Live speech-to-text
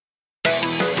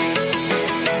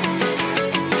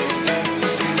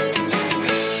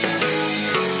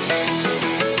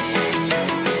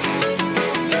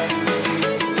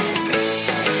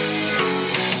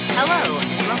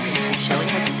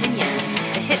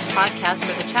podcast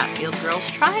where the Chatfield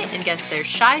girls try and guess their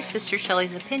shy sister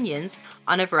Shelley's opinions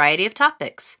on a variety of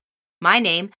topics. My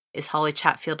name is Holly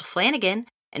Chatfield Flanagan,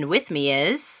 and with me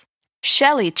is...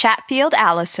 Shelley Chatfield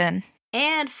Allison.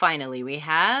 And finally we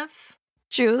have...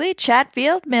 Julie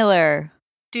Chatfield Miller.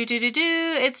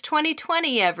 It's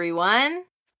 2020, everyone.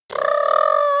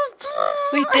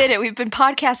 We did it. We've been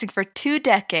podcasting for 2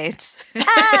 decades.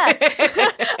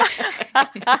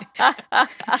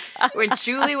 When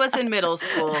Julie was in middle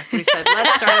school, we said,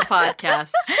 let's start a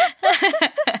podcast.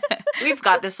 We've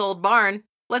got this old barn.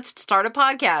 Let's start a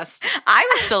podcast. I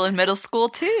was still in middle school,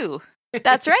 too.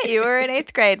 That's right. You were in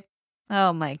 8th grade.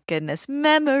 Oh, my goodness.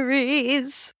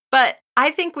 Memories. But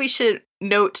I think we should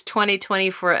note 2020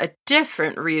 for a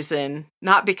different reason,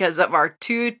 not because of our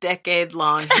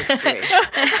 2-decade-long history.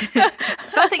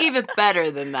 Something even better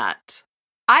than that.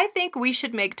 I think we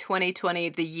should make 2020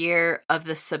 the year of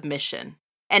the submission.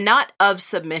 And not of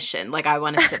submission, like I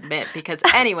want to submit, because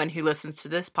anyone who listens to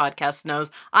this podcast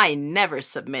knows I never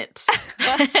submit.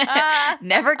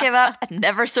 Never give up,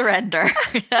 never surrender.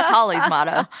 That's Holly's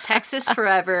motto. Texas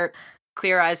forever,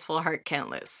 clear eyes, full heart, can't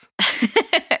lose.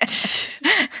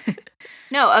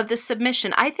 No, of the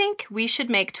submission, I think we should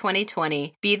make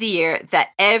 2020 be the year that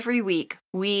every week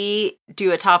we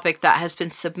do a topic that has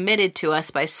been submitted to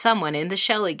us by someone in the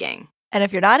Shelley gang. And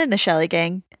if you're not in the Shelley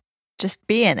gang, just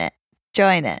be in it.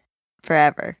 Join it.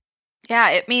 Forever.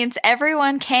 Yeah, it means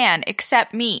everyone can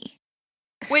except me.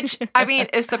 Which, I mean,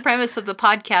 is the premise of the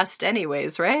podcast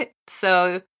anyways, right?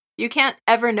 So you can't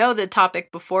ever know the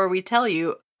topic before we tell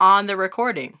you on the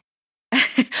recording.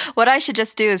 What I should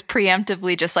just do is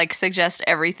preemptively just like suggest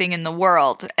everything in the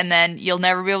world, and then you'll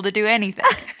never be able to do anything.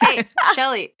 Hey,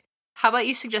 Shelley, how about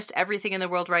you suggest everything in the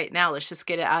world right now? Let's just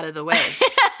get it out of the way.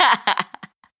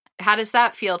 How does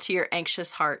that feel to your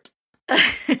anxious heart?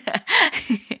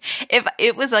 If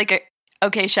it was like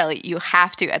okay, Shelley, you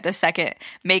have to at the second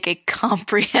make a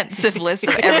comprehensive list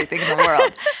of everything in the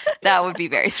world, that would be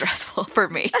very stressful for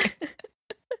me.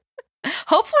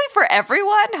 Hopefully for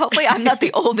everyone. Hopefully I'm not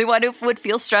the only one who would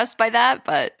feel stressed by that,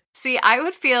 but... See, I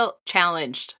would feel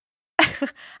challenged.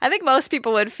 I think most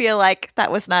people would feel like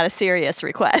that was not a serious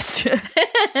request.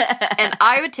 And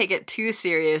I would take it too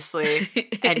seriously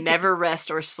and never rest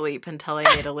or sleep until I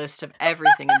made a list of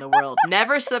everything in the world.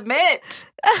 Never submit!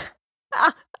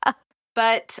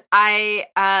 But I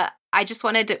just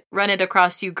wanted to run it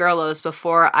across you girlos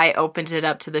before I opened it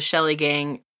up to the Shelley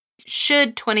gang.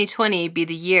 Should 2020 be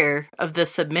the year of the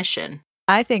submission?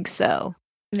 I think so.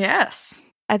 Yes.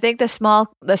 I think the small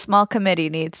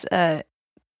committee needs to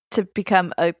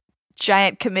become a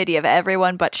giant committee of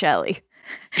everyone but Shelley.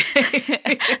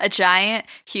 A giant,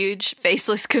 huge,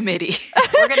 faceless committee.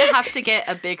 We're going to have to get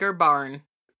a bigger barn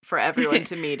for everyone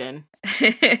to meet in.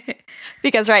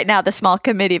 Because right now the small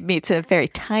committee meets in a very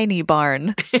tiny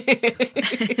barn.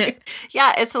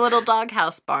 Yeah, it's a little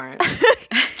doghouse barn.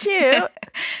 Cute.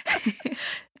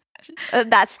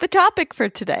 That's the topic for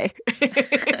today.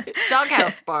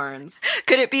 Doghouse barns.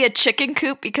 Could it be a chicken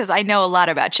coop? Because I know a lot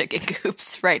about chicken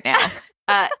coops right now.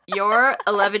 Your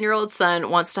 11-year-old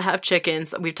son wants to have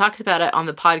chickens. We've talked about it on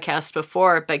the podcast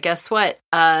before, but guess what?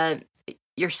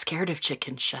 You're scared of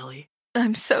chickens, Shelley.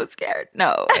 I'm so scared.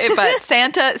 No, but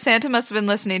Santa must have been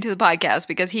listening to the podcast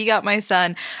because he got my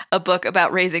son a book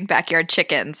about raising backyard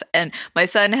chickens. And my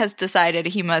son has decided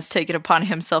he must take it upon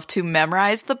himself to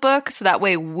memorize the book. So that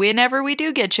way, whenever we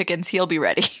do get chickens, he'll be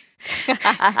ready.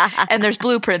 And there's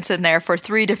blueprints in there for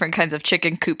 3 different kinds of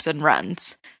chicken coops and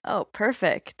runs. Oh,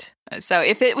 perfect. So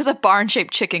if it was a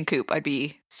barn-shaped chicken coop, I'd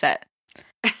be set.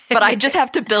 But I just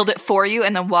have to build it for you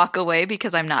and then walk away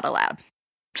because I'm not allowed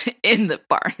in the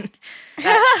barn.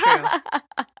 That's true.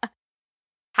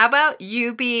 How about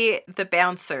you be the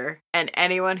bouncer and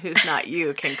anyone who's not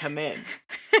you can come in?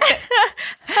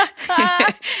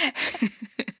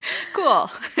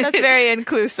 Cool. That's very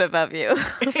inclusive of you.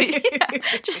 Yeah,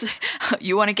 just,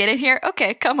 you want to get in here?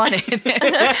 Okay, come on in.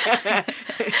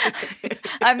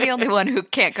 I'm the only one who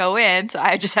can't go in, so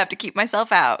I just have to keep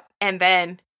myself out. And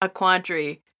then a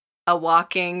quandary, a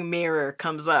walking mirror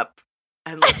comes up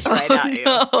and looks right at you.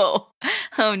 No.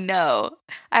 Oh no.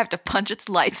 I have to punch its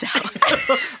lights out.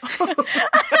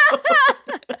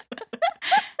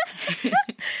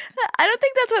 I don't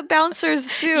think that's what bouncers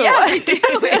do. Yeah, they do.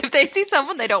 If they see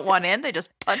someone they don't want in, they just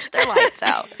punch their lights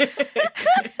out. That's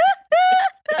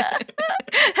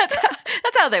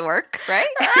how they work, right?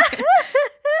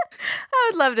 I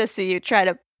would love to see you try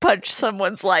to punch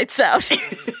someone's lights out.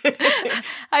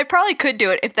 I probably could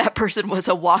do it if that person was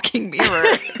a walking mirror.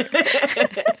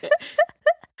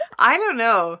 I don't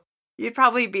know. You'd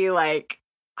probably be like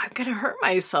I'm going to hurt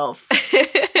myself.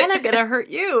 And I'm going to hurt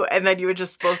you. And then you would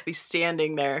just both be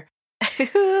standing there.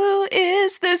 Who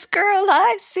is this girl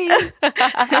I see?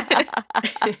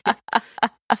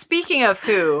 Speaking of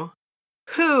who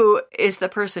is the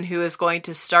person who is going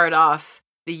to start off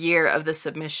the year of the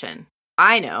submission?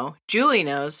 I know. Julie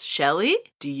knows. Shelley,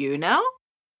 do you know?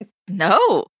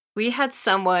 No. We had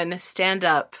someone stand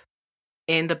up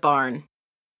in the barn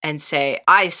and say,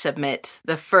 I submit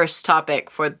the first topic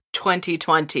for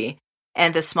 2020.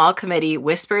 And the small committee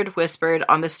whispered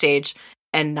on the stage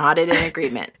and nodded in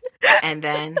agreement. And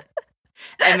then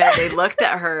they looked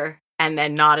at her and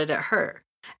then nodded at her.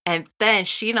 And then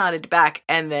she nodded back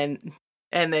and then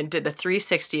did a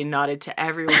 360 and nodded to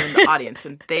everyone in the audience,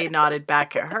 and they nodded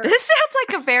back at her. This sounds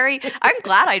like I'm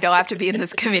glad I don't have to be in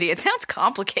this committee. It sounds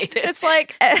complicated. It's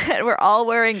like we're all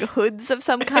wearing hoods of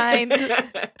some kind.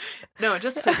 No,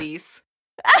 just hoodies.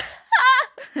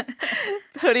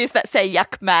 Hoodies that say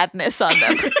yuck madness on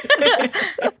them.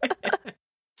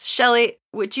 Shelley,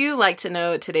 would you like to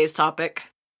know today's topic?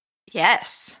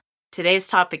 Yes. Today's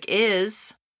topic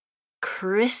is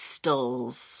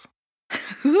crystals.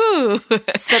 Ooh.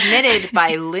 Submitted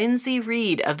by Lindsay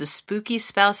Reed of the Spooky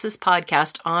Spouses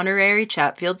podcast, honorary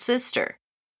Chatfield sister.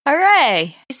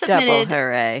 Hooray. She submitted Double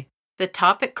hooray. the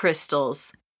topic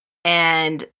crystals,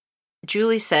 and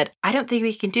Julie said, I don't think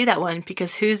we can do that one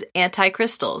because who's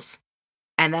anti-crystals?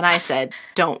 And then I said,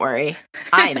 don't worry,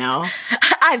 I know.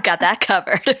 I've got that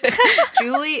covered.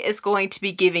 Julie is going to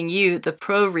be giving you the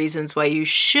pro reasons why you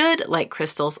should like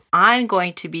crystals. I'm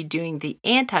going to be doing the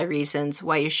anti reasons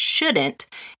why you shouldn't.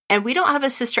 And we don't have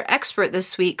a sister expert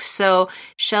this week. So,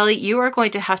 Shelley, you are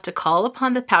going to have to call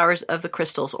upon the powers of the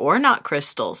crystals or not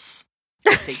crystals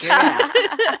to figure it out.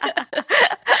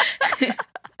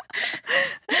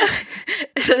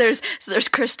 So there's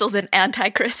crystals and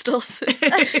anti-crystals.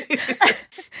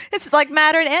 It's like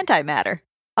matter and antimatter,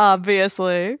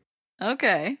 obviously.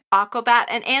 Okay. Aquabat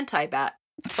and Anti-Bat.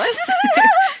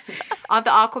 On the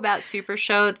Aquabat Super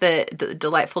Show, the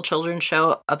delightful children's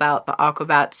show about the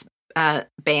Aquabats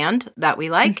band that we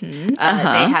like, Mhm.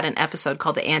 they had an episode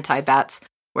called the Anti-Bats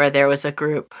where there was a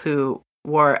group who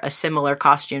wore a similar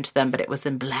costume to them, but it was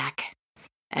in black.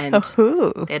 And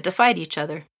Ooh. they had to fight each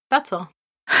other. That's all.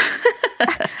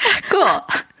 Cool.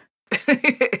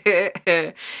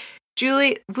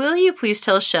 Julie, will you please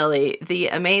tell Shelley the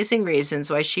amazing reasons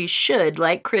why she should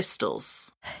like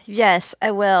crystals? Yes,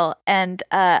 I will. And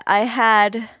I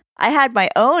had my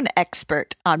own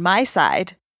expert on my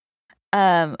side.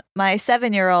 My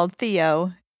 7-year-old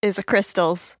Theo is a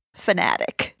crystals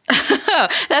fanatic.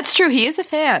 That's true. He is a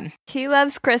fan. He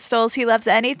loves crystals. He loves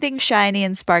anything shiny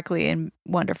and sparkly and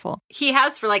wonderful. He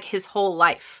has for like his whole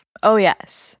life. Oh,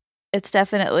 yes. It's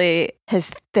definitely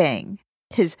his thing,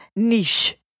 his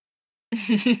niche.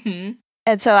 And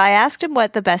so I asked him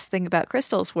what the best thing about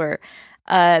crystals were.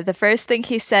 The first thing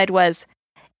he said was,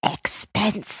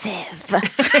 expensive.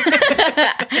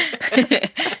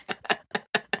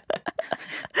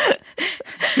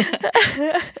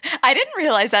 I didn't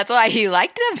realize that's why he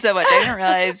liked them so much. I didn't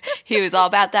realize he was all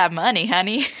about that money,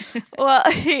 honey. Well,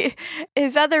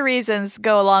 his other reasons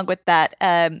go along with that.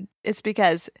 It's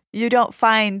because you don't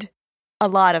find a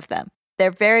lot of them.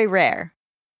 They're very rare.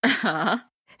 Uh-huh.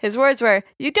 His words were,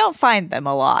 you don't find them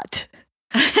a lot.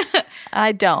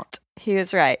 I don't. He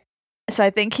was right. So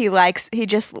I think he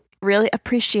just really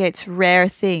appreciates rare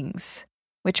things,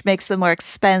 which makes them more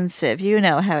expensive. You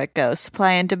know how it goes.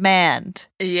 Supply and demand.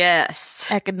 Yes.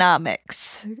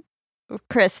 Economics.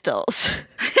 Crystals.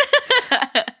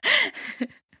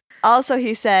 Also,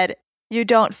 he said, you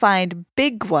don't find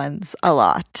big ones a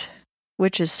lot,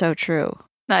 which is so true.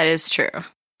 That is true.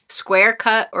 Square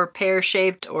cut or pear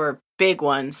shaped or big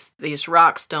ones, these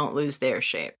rocks don't lose their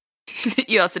shape.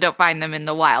 You also don't find them in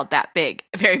the wild that big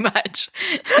very much.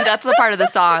 That's the part of the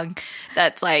song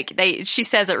that's like she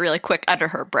says it really quick under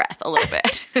her breath a little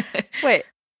bit. Wait,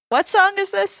 what song is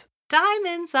this?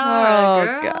 Diamonds are Oh,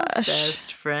 a girl's gosh.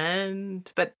 best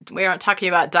friend. But we aren't talking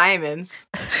about diamonds.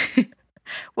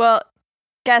 Well,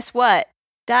 guess what?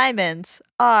 Diamonds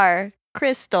are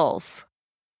crystals.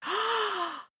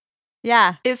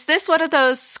 Yeah. Is this one of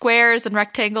those squares and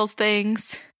rectangles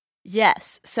things?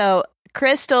 Yes. So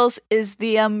crystals is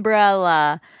the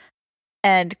umbrella,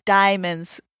 and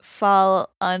diamonds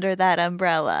fall under that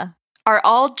umbrella. Are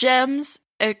all gems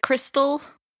a crystal?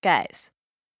 Guys,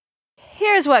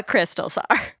 here's what crystals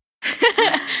are.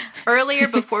 Earlier,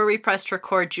 before we pressed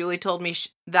record, Julie told me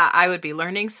that I would be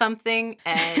learning something,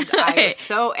 and I was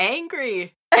so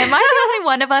angry. Am I the only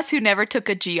one of us who never took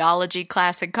a geology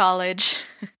class in college?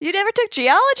 You never took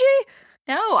geology?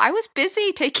 No, I was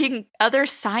busy taking other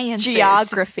sciences.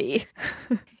 Geography.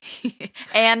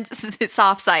 And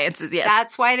soft sciences, yes.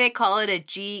 That's why they call it a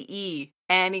GE.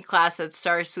 Any class that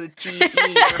starts with GE,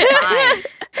 you're fine.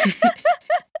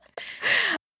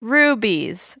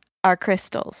 Rubies are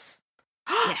crystals.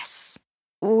 Yes.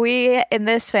 We in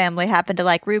this family happen to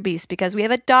like rubies because we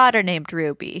have a daughter named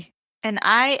Ruby. And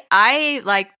I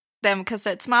like them because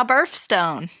it's my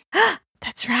birthstone.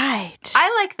 That's right.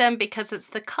 I like them because it's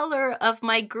the color of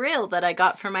my grill that I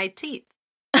got for my teeth.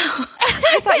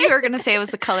 I thought you were going to say it was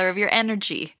the color of your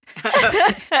energy.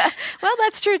 Well,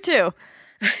 that's true too.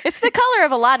 It's the color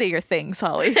of a lot of your things,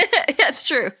 Holly. That's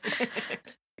true.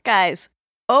 Guys,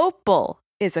 opal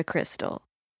is a crystal.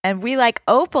 And we like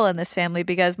opal in this family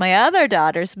because my other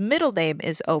daughter's middle name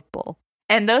is Opal.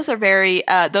 And those are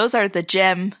those are the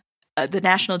gem, the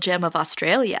national gem of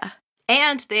Australia.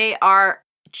 And they are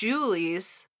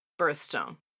Julie's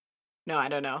birthstone. No, I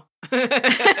don't know.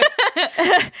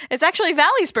 It's actually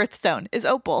Valley's birthstone is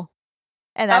Opal.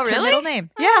 And that's her middle name.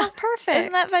 Oh, Yeah. perfect.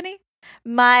 Isn't that funny?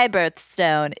 My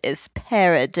birthstone is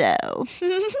Peridot.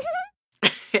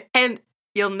 And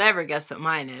you'll never guess what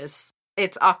mine is.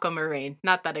 It's aquamarine.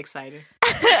 Not that exciting.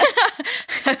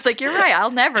 I was like, you're right. I'll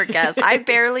never guess. I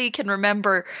barely can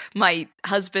remember my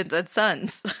husband's and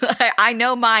sons. I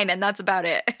know mine, and that's about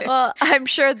it. Well, I'm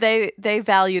sure they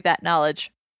value that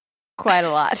knowledge quite a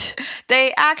lot.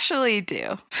 They actually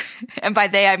do. And by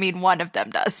they, I mean one of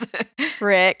them does.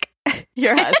 Rick,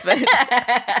 your husband.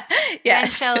 And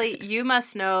Yes. Kelly, you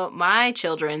must know my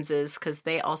children's is because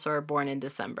they also are born in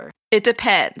December. It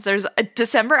depends.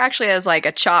 December actually has like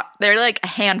a they're like a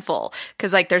handful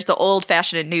because like there's the old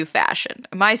fashioned and new fashion.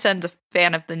 My son's a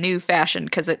fan of the new fashion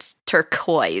because it's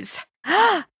turquoise.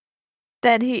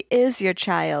 Then he is your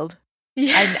child.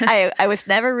 Yeah. I was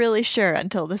never really sure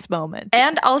until this moment.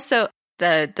 And also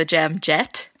the gem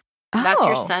Jet. That's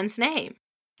your Oh. son's name.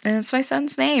 And it's my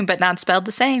son's name, but not spelled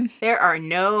the same. There are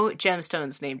no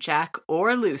gemstones named Jack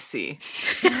or Lucy.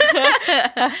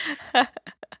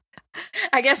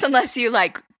 I guess unless you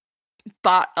like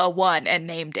bought a one and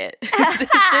named it.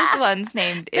 This one's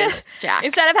named is Jack.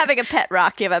 Instead of having a pet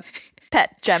rock, you have a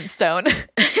pet gemstone.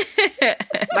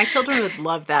 My children would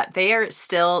love that. They are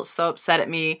still so upset at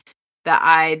me that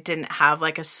I didn't have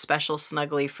like a special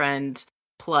snuggly friend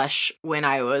plush when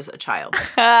I was a child.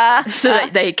 So that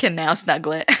they can now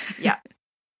snuggle it. Yeah.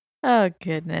 Oh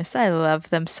goodness, I love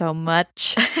them so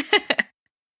much.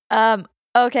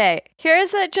 Okay,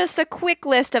 here's just a quick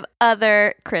list of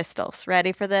other crystals.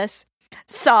 Ready for this?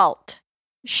 Salt,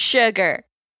 sugar,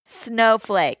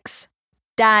 snowflakes,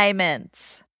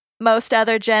 diamonds, most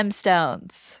other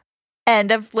gemstones. End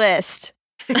of list.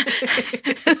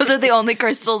 Those are the only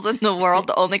crystals in the world,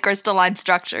 the only crystalline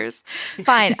structures.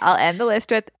 Fine, I'll end the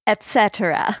list with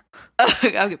etc.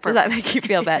 Okay, Does perfect. that make you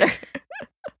feel better?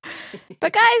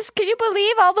 But guys, can you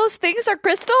believe all those things are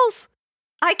crystals?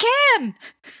 I can.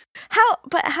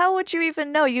 How would you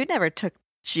even know? You never took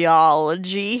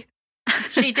geology.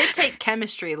 She did take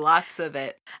chemistry, lots of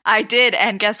it. I did,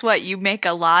 and guess what? You make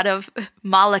a lot of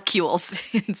molecules.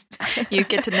 You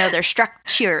get to know their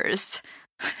structures.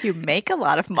 You make a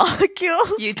lot of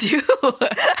molecules. You do.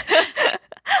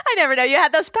 I never know you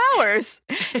had those powers.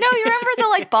 No, you remember the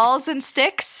like balls and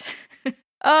sticks?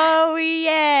 Oh,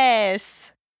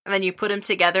 yes. And then you put them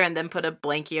together and then put a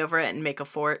blankie over it and make a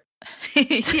fort.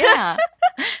 Yeah.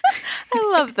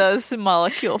 I love those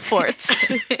molecule forts.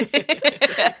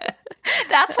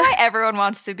 That's why everyone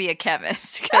wants to be a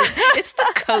chemist, because it's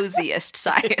the coziest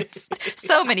science.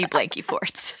 So many blankie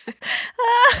forts.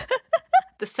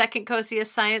 The second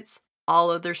coziest science, all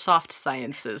other soft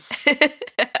sciences.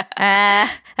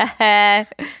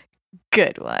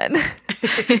 Good one.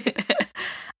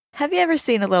 Have you ever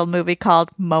seen a little movie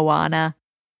called Moana?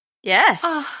 Yes.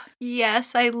 Ah,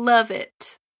 yes, I love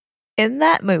it. In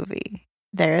that movie,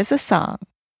 there is a song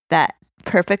that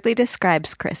perfectly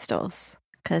describes crystals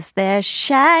because they're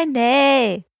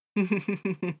shiny.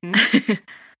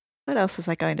 What else was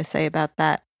I going to say about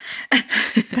that?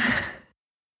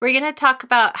 We're going to talk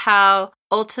about how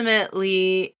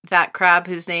ultimately that crab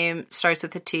whose name starts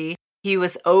with a T, he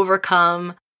was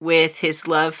overcome with his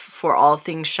love for all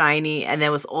things shiny and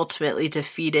then was ultimately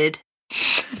defeated.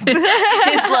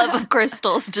 His love of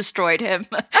crystals destroyed him.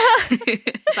 Is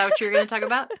that what you were going to talk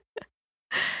about?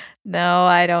 No,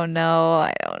 I don't know.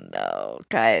 I don't know.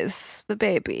 Guys, the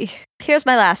baby. Here's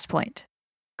my last point.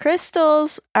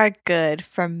 Crystals are good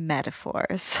for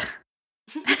metaphors.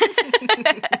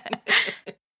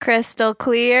 Crystal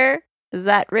clear? Does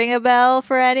that ring a bell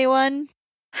for anyone?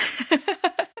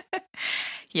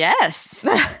 Yes.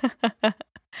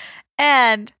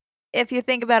 And if you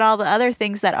think about all the other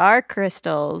things that are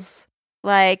crystals,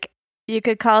 like you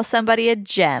could call somebody a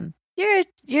gem.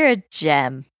 You're a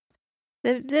gem.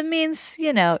 That means,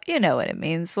 you know what it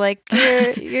means. Like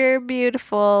you're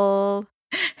beautiful.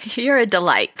 You're a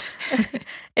delight.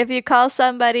 If you call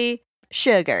somebody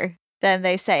sugar, then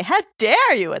they say, "How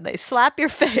dare you?" and they slap your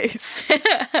face.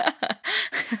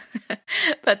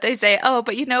 But they say, "Oh,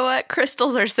 but you know what?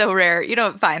 Crystals are so rare. You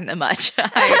don't find them much."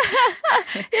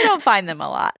 You don't find them a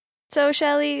lot. So,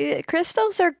 Shelley,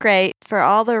 crystals are great for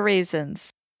all the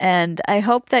reasons. And I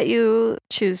hope that you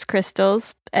choose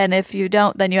crystals. And if you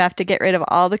don't, then you have to get rid of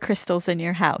all the crystals in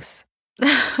your house.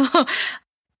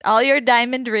 All your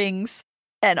diamond rings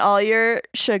and all your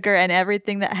sugar and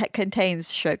everything that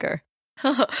contains sugar.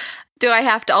 Do I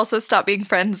have to also stop being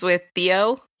friends with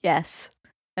Theo? Yes.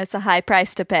 That's a high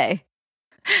price to pay.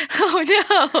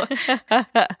 Oh, no.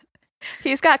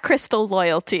 He's got crystal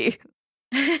loyalty.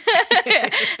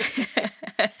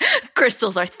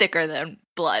 Crystals are thicker than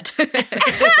blood.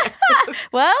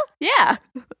 Well, yeah.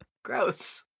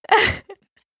 Gross.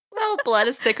 Well, blood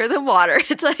is thicker than water.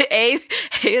 It's like A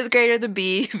is greater than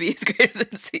B is greater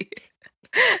than C.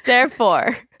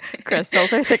 Therefore,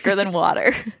 crystals are thicker than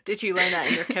water. Did you learn that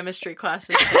in your chemistry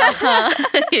classes? Well?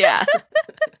 Yeah.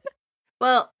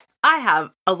 Well, I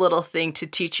have a little thing to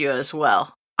teach you as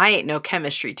well. I ain't no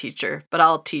chemistry teacher, but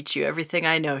I'll teach you everything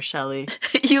I know, Shelley.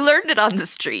 You learned it on the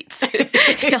streets.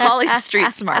 Holly's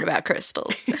street smart about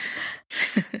crystals.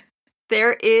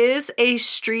 There is a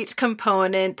street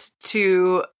component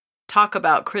to talk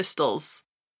about crystals,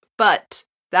 but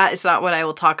that is not what I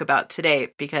will talk about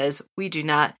today because we do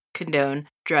not condone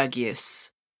drug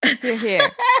use. You're here.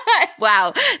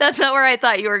 Wow, that's not where I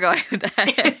thought you were going with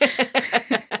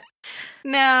that.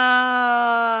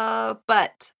 No,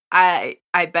 but I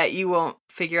bet you won't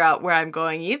figure out where I'm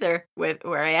going either with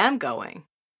where I am going.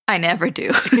 I never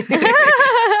do.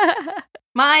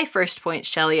 My first point,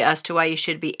 Shelley, as to why you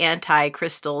should be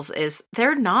anti-crystals is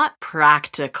they're not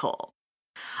practical.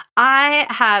 I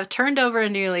have turned over a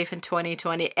new leaf in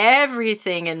 2020.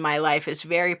 Everything in my life is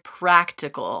very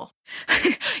practical.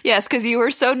 Yes, because you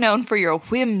were so known for your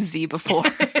whimsy before.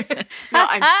 No,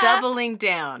 I'm doubling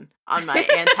down on my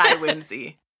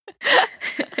anti-whimsy.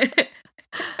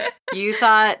 You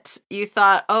thought,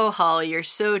 oh, Holly, you're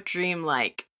so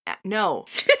dreamlike. No.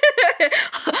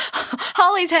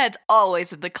 Holly's head's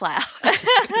always in the clouds.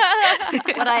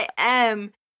 What I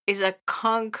am is a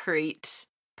concrete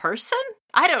person?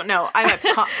 I don't know.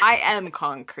 I am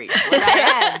concrete. What I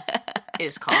am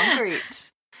is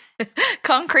concrete.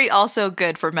 Concrete also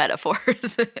good for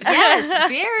metaphors. Yes,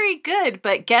 very good.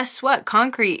 But guess what?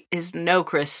 Concrete is no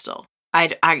crystal.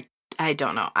 I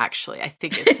don't know, actually. I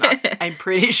think it's not. I'm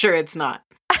pretty sure it's not.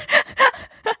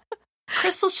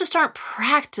 Crystals just aren't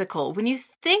practical. When you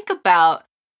think about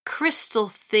crystal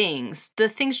things, the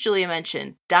things Julia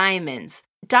mentioned, diamond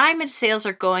sales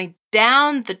are going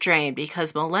down the drain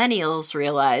because millennials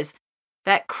realize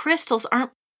that crystals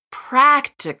aren't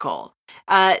practical.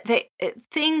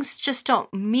 Things just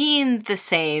don't mean the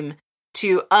same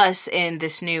to us in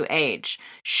this new age.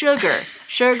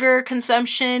 Sugar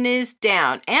consumption is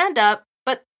down and up,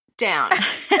 but down.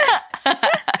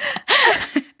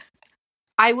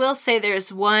 I will say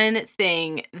there's one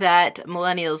thing that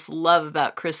millennials love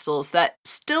about crystals that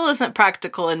still isn't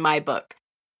practical in my book.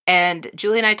 And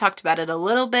Julie and I talked about it a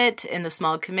little bit in the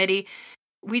small committee.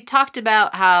 We talked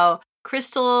about how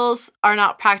crystals are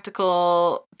not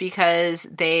practical because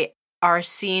they are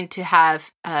seen to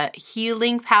have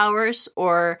healing powers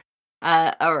or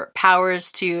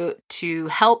powers to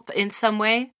help in some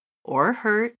way or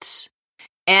hurt.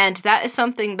 And that is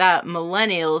something that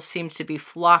millennials seem to be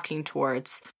flocking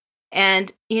towards.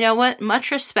 And you know what?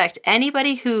 Much respect.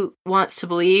 Anybody who wants to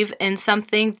believe in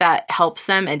something that helps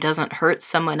them and doesn't hurt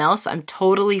someone else, I'm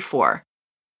totally for.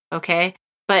 Okay?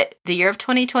 But the year of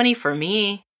 2020 for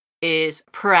me is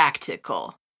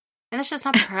practical. And it's just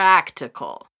not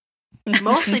practical.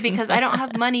 Mostly because I don't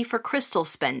have money for crystal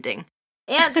spending.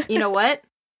 And you know what?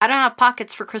 I don't have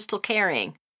pockets for crystal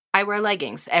carrying. I wear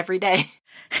leggings every day.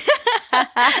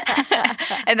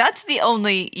 And that's the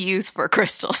only use for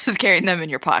crystals, is carrying them in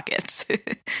your pockets.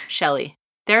 Shelley,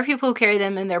 there are people who carry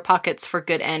them in their pockets for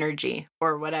good energy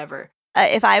or whatever.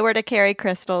 If I were to carry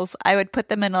crystals, I would put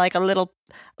them in like a little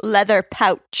leather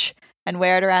pouch and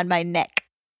wear it around my neck.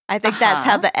 I think that's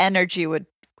how the energy would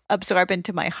absorb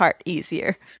into my heart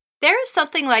easier. There is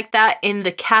something like that in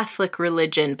the Catholic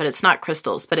religion, but it's not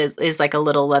crystals, but it is like a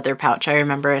little leather pouch. I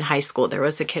remember in high school there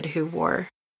was a kid who wore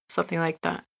something like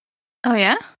that. Oh,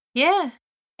 yeah? Yeah.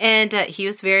 And he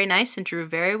was very nice and drew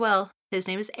very well. His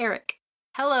name is Eric.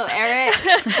 Hello, Eric.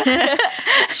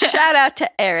 Shout out to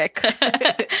Eric.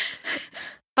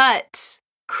 But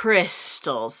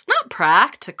crystals, not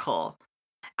practical.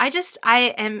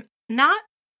 I am not.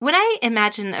 When I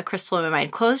imagine a crystal in my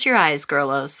mind, close your eyes,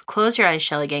 girlos. Close your eyes,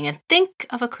 Shelly Gang, and think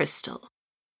of a crystal.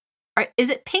 Is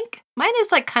it pink? Mine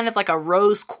is like kind of like a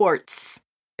rose quartz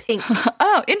pink.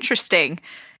 Oh, interesting.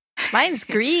 Mine's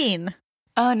green.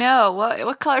 Oh no,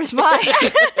 what color is mine?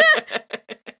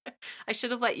 I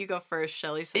should have let you go first,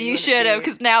 Shelly. So You should have,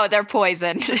 because now they're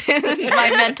poisoned.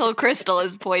 My mental crystal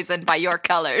is poisoned by your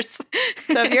colors.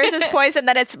 So if yours is poison,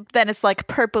 then it's like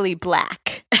purpley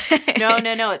black. No.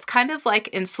 It's kind of like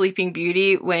in Sleeping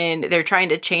Beauty when they're trying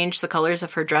to change the colors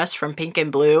of her dress from pink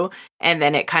and blue, and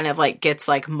then it kind of like gets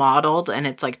like mottled and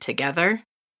it's like together.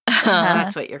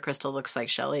 That's what your crystal looks like,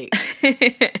 Shelly.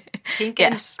 Pink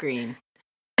and green.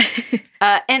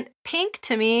 And pink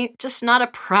to me, just not a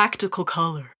practical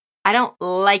color. I don't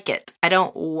like it. I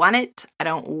don't want it. I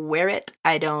don't wear it.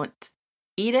 I don't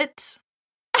eat it.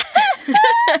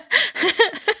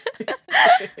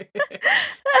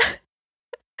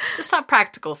 Just not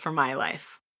practical for my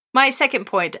life. My second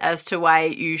point as to why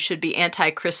you should be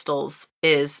anti-crystals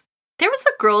is there was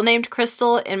a girl named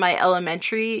Crystal in my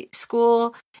elementary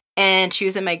school, and she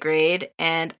was in my grade,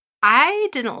 and I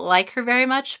didn't like her very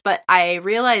much, but I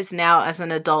realize now as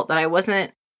an adult that I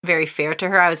wasn't very fair to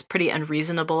her. I was pretty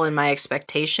unreasonable in my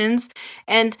expectations.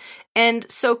 And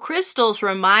so crystals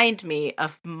remind me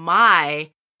of my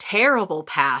terrible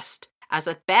past as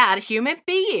a bad human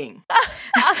being.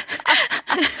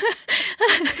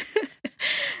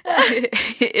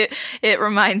 It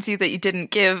reminds you that you didn't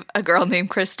give a girl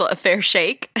named Crystal a fair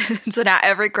shake. So now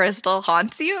every crystal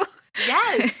haunts you?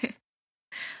 Yes.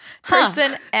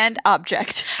 Person and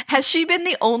object. Has she been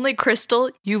the only crystal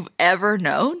you've ever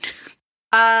known?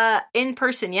 In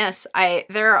person, yes.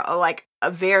 There are like a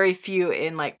very few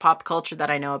in like pop culture that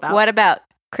I know about. What about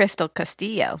Crystal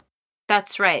Castillo?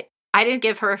 That's right. I didn't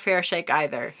give her a fair shake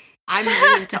either. I'm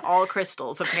mean to all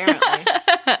crystals, apparently.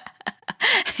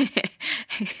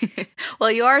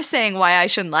 Well, you are saying why I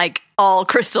shouldn't like all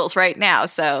crystals right now,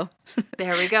 so.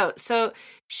 There we go. So,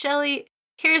 Shelly,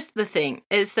 here's the thing,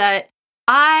 is that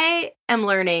I am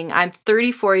learning, I'm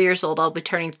 34 years old, I'll be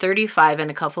turning 35 in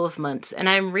a couple of months, and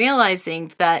I'm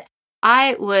realizing that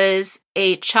I was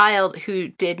a child who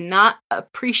did not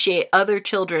appreciate other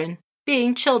children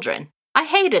being children. I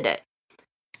hated it.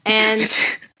 And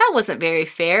that wasn't very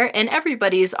fair, and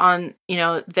everybody's on,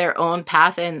 their own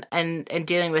path and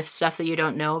dealing with stuff that you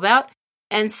don't know about.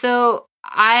 And so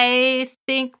I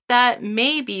think that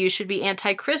maybe you should be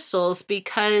anti-crystals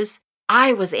because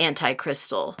I was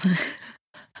anti-crystal.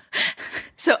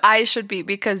 So I should be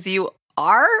because you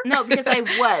are? No, because I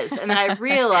was. And then I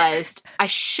realized I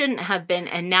shouldn't have been,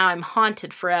 and now I'm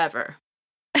haunted forever.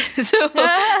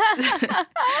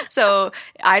 So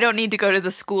I don't need to go to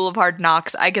the School of Hard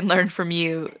Knocks. I can learn from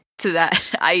you to that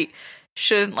I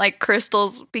shouldn't like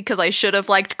crystals because I should have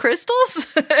liked crystals?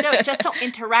 No, just don't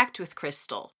interact with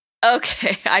crystal.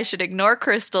 Okay, I should ignore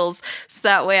crystals so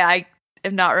that way I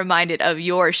am not reminded of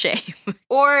your shame.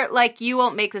 Or, like, you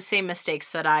won't make the same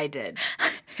mistakes that I did.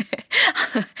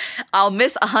 I'll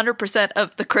miss 100%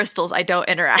 of the crystals I don't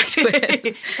interact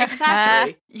with.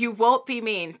 Exactly. You won't be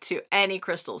mean to any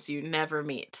crystals you never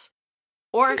meet.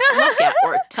 Or look at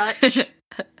or touch.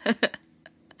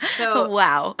 So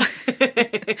wow.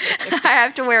 I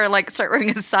have to start wearing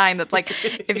a sign that's like,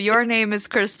 if your name is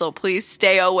Crystal, please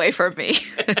stay away from me.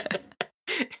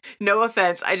 No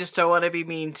offense, I just don't want to be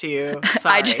mean to you.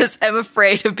 Sorry. I just am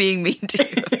afraid of being mean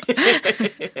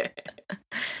to you.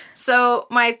 So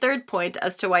my third point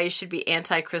as to why you should be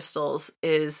anti-crystals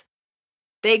is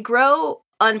they grow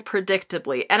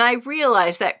unpredictably. And I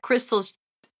realize that crystals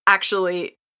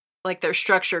actually, like, their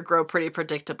structure grow pretty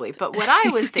predictably. But what I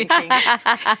was thinking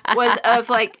was of,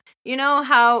 like, you know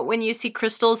how when you see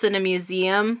crystals in a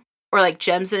museum or like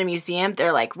gems in a museum,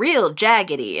 they're like real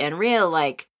jaggedy and real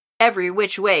like every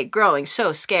which way growing,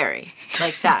 so scary,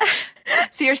 like that.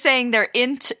 So you're saying their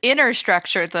inner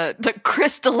structure, the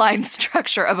crystalline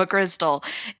structure of a crystal,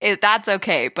 that's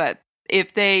okay, but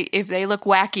if they look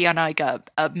wacky on like a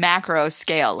macro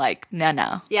scale, like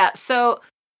no. Yeah, so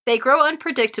they grow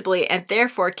unpredictably and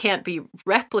therefore can't be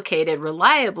replicated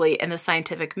reliably, and the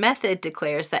scientific method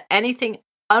declares that anything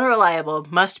unreliable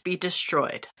must be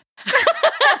destroyed.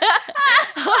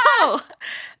 Oh.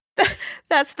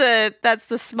 That's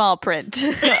the small print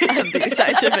on the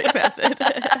scientific method.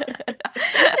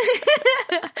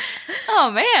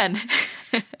 Oh man.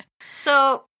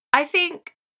 So I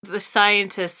think the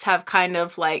scientists have kind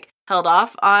of like held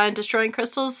off on destroying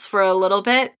crystals for a little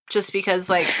bit, just because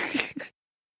like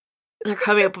They're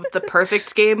coming up with the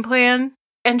perfect game plan.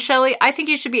 And Shelley, I think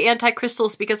you should be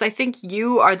anti-crystals because I think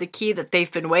you are the key that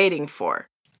they've been waiting for.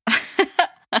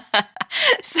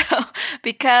 So,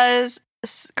 because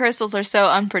crystals are so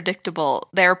unpredictable,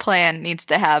 their plan needs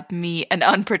to have me, an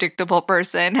unpredictable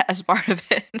person, as part of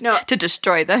it to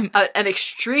destroy them. An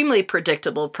extremely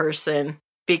predictable person,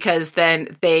 because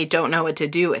then they don't know what to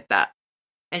do with that.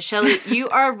 And Shelley, you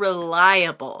are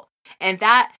reliable. And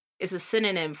that is a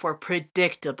synonym for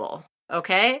predictable.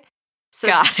 Okay? So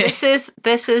Got it.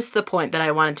 this is the point that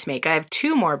I wanted to make. I have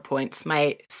 2 more points.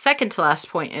 My second to last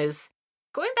point is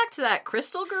going back to that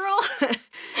crystal girl.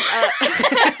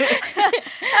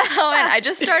 Oh, and I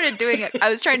just started doing it. I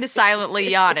was trying to silently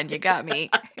yawn, and you got me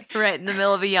right in the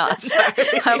middle of a yawn.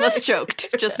 I almost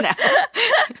choked just now.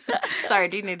 Sorry,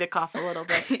 do you need to cough a little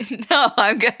bit? No,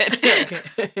 I'm good.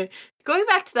 Okay. Going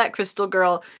back to that crystal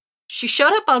girl, she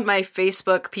showed up on my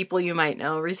Facebook, people you might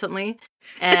know, recently,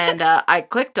 and I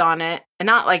clicked on it, and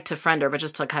not like to friend her, but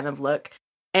just to kind of look.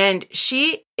 And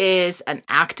she is an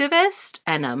activist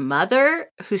and a mother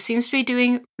who seems to be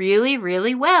doing really,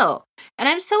 really well. And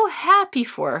I'm so happy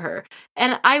for her.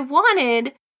 And I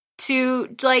wanted to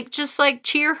just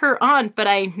cheer her on, but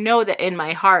I know that in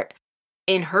my heart,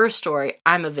 in her story,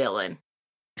 I'm a villain.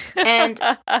 And,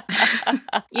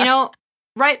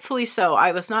 rightfully so.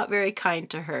 I was not very kind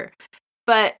to her.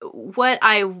 But what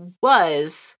I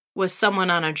was someone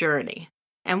on a journey.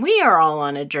 And we are all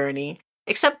on a journey,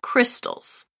 except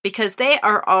crystals, because they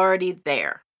are already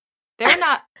there. They're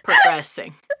not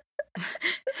progressing.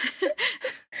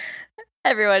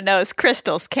 Everyone knows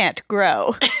crystals can't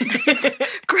grow.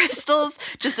 Crystals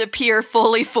just appear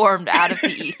fully formed out of the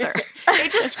ether. They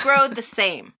just grow the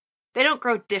same. They don't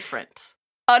grow different.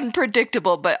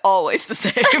 Unpredictable, but always the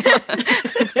same.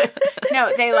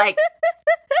 No,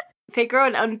 they grow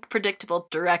in unpredictable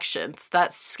directions.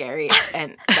 That's scary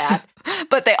and bad.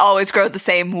 But they always grow the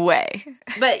same way.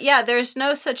 But yeah, there's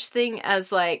no such thing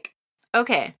as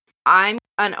okay, I'm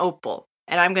an opal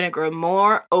and I'm going to grow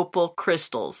more opal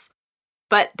crystals.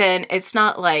 But then it's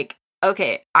not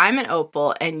okay, I'm an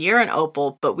opal and you're an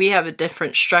opal, but we have a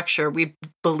different structure. We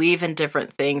believe in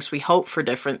different things. We hope for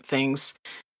different things.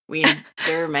 We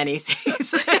endure many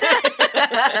things.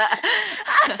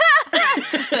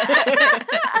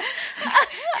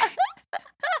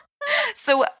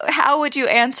 So how would you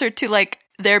answer to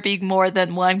there being more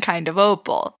than one kind of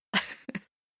opal?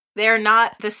 They're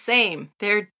not the same.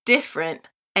 They're different,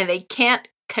 and they can't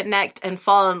connect and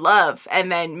fall in love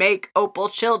and then make opal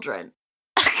children.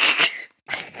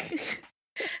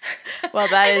 Well,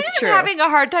 that is true. I'm having a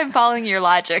hard time following your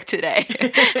logic today.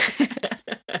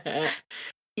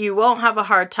 You won't have a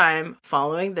hard time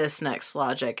following this next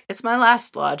logic. It's my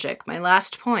last logic, my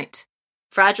last point.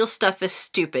 Fragile stuff is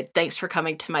stupid. Thanks for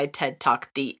coming to my TED Talk,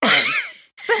 the end.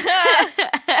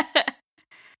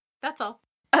 That's all.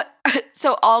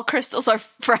 So all crystals are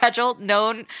fragile?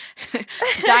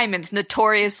 Diamonds,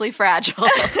 notoriously fragile.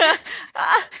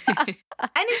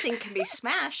 Anything can be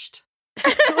smashed.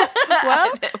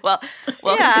 Well,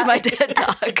 welcome to my TED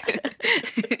Talk.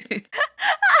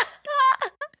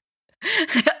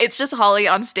 It's just Holly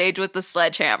on stage with the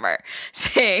sledgehammer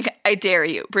saying, I dare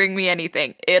you, bring me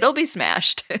anything. It'll be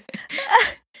smashed.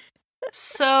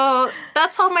 So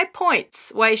that's all my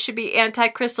points. Why you should be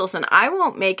anti-crystals. And I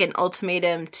won't make an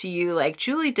ultimatum to you like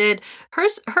Julie did.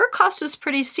 Her cost is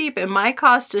pretty steep, and my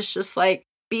cost is just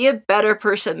be a better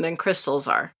person than crystals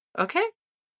are. Okay?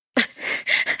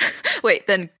 Wait,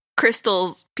 then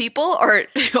crystals people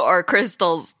or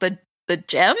crystals the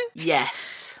gem?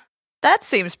 Yes. That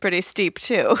seems pretty steep,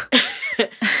 too. I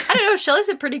don't know. Shelley's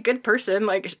a pretty good person.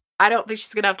 I don't think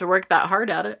she's going to have to work that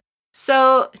hard at it.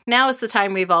 So now is the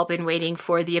time we've all been waiting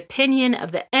for, the opinion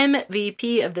of the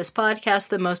MVP of this podcast,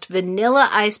 the most vanilla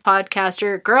ice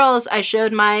podcaster. Girls, I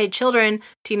showed my children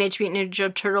Teenage Mutant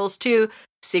Ninja Turtles 2,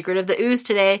 Secret of the Ooze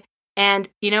today. And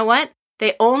you know what?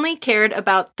 They only cared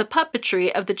about the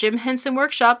puppetry of the Jim Henson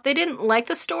Workshop. They didn't like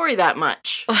the story that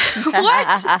much.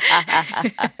 What?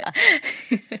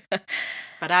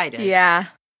 But I did. Yeah,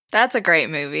 that's a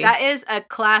great movie. That is a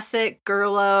classic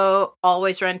Gerlo,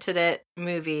 always rented it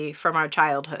movie from our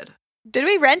childhood. Did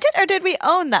we rent it or did we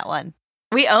own that one?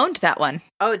 We owned that one.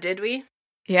 Oh, did we?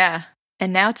 Yeah.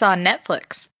 And now it's on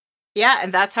Netflix. Yeah,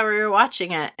 and that's how we were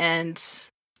watching it. And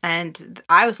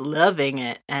I was loving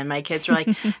it. And my kids were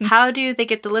like, how do they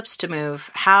get the lips to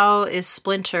move? How is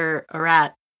Splinter a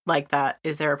rat like that?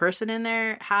 Is there a person in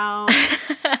there? How?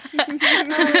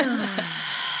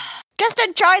 Just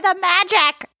enjoy the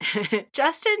magic.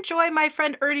 Just enjoy my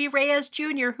friend Ernie Reyes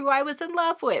Jr., who I was in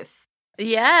love with.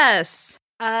 Yes.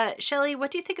 Shelley,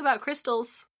 what do you think about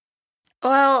crystals?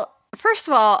 Well, First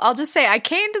of all, I'll just say I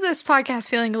came to this podcast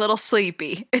feeling a little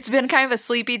sleepy. It's been kind of a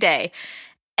sleepy day.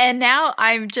 And now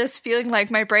I'm just feeling like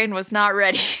my brain was not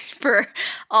ready for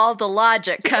all the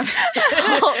logic,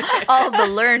 all the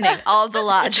learning, all the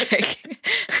logic,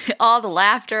 all the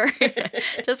laughter.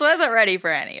 Just wasn't ready for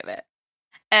any of it.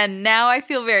 And now I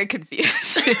feel very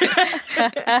confused.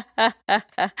 I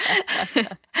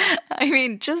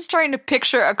mean, just trying to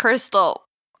picture a crystal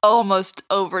almost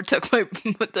overtook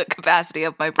the capacity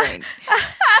of my brain.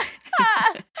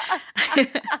 I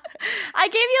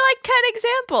gave you like 10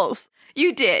 examples.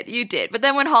 You did. But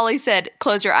then when Holly said,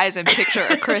 close your eyes and picture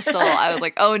a crystal, I was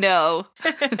like, oh no.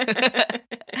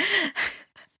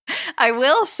 I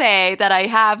will say that I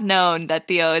have known that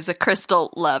Theo is a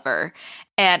crystal lover.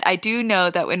 And I do know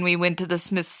that when we went to the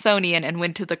Smithsonian and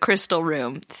went to the crystal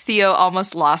room, Theo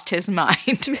almost lost his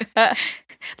mind.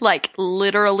 Like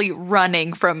literally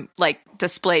running from like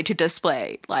display to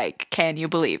display. Like, can you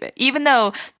believe it? Even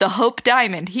though the Hope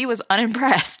Diamond, he was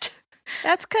unimpressed.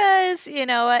 That's because, you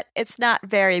know what? It's not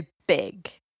very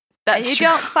big. That's and you true.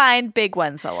 don't find big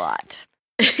ones a lot.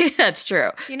 That's true.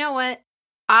 You know what?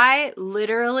 I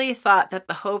literally thought that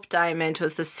the Hope Diamond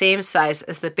was the same size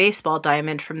as the baseball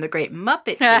diamond from the Great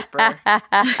Muppet Caper.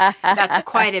 That's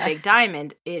quite a big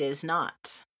diamond. It is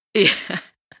not. Yeah.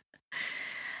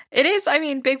 It is, I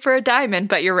mean, big for a diamond,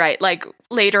 but you're right. Like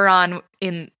later on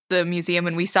in the museum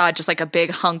when we saw just like a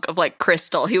big hunk of like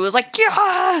crystal, he was like,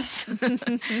 yes!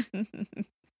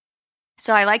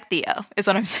 So I like Theo, is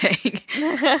what I'm saying.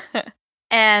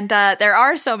 And there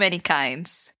are so many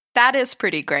kinds. That is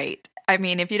pretty great. I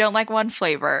mean, if you don't like one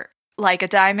flavor, like a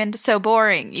diamond, so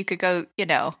boring. You could go,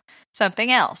 something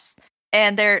else.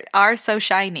 And they are so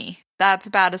shiny. That's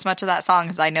about as much of that song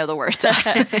as I know the words of.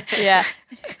 Yeah.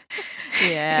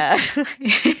 Yeah.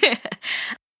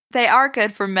 They are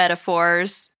good for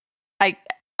metaphors.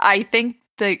 I think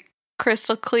the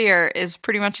crystal clear is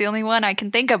pretty much the only one I can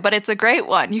think of, but it's a great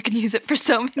one. You can use it for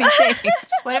so many things.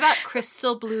 What about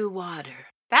crystal blue water?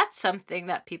 That's something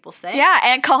that people say. Yeah,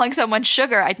 and calling someone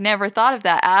sugar. I'd never thought of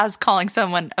that as calling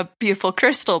someone a beautiful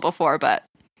crystal before, but,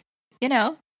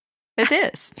 it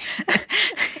is.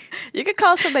 You could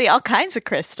call somebody all kinds of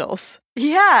crystals.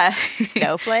 Yeah.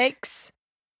 Snowflakes.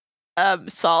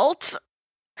 Salt.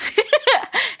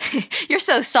 You're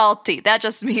so salty. That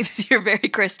just means you're very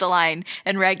crystalline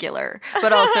and regular,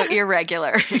 but also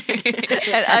irregular.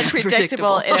 And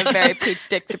unpredictable in a very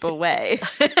predictable way.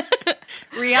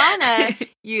 Rihanna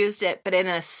used it, but in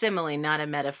a simile, not a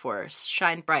metaphor.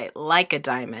 Shine bright like a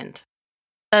diamond.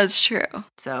 That's true.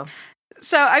 So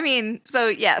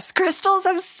yes, crystals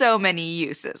have so many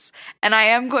uses. And I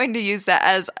am going to use that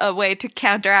as a way to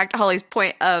counteract Holly's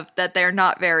point of that they're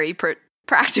not very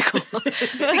practical.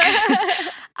 Because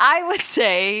I would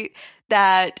say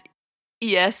that,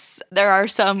 yes, there are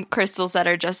some crystals that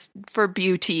are just for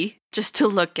beauty, just to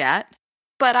look at.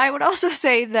 But I would also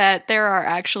say that there are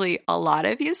actually a lot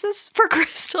of uses for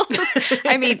crystals.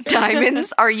 I mean,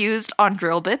 diamonds are used on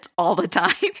drill bits all the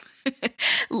time.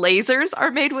 Lasers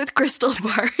are made with crystal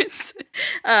parts.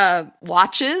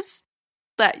 Watches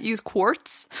that use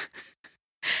quartz.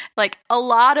 Like, a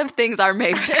lot of things are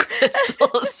made with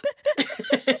crystals.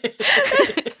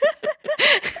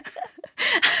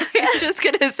 I'm just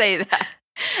going to say that.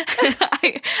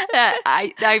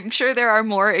 I'm sure there are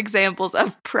more examples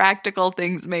of practical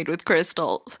things made with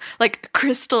crystal, like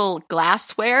crystal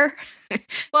glassware.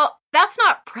 Well, that's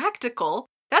not practical.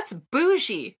 That's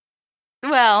bougie.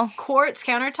 Well, Quartz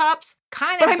countertops,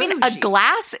 kind of. but I mean, a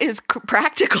glass is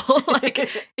practical. Like,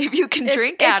 if you can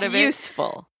drink out of it,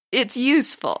 useful. it's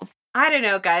useful. I don't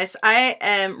know, guys. I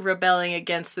am rebelling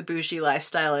against the bougie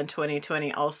lifestyle in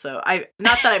 2020 also.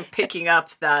 Not that I'm picking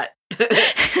up that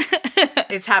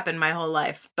it's happened my whole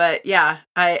life, but yeah,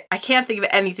 I can't think of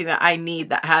anything that I need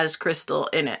that has crystal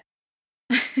in it.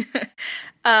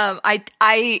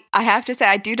 I have to say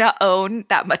I do not own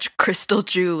that much crystal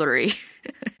jewelry.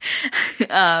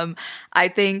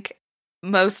 I think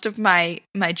most of my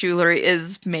jewelry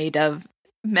is made of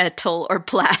metal or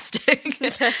plastic.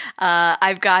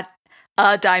 I've got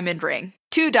a diamond ring,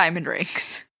 2 diamond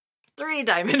rings, 3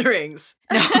 diamond rings.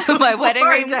 no, my wedding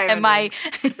 4 ring diamond and my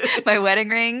rings. my wedding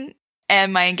ring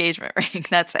and my engagement ring.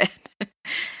 That's it.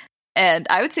 And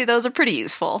I would say those are pretty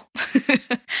useful.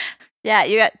 Yeah,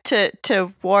 you got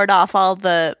to ward off all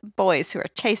the boys who are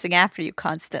chasing after you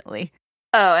constantly.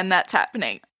 Oh, and that's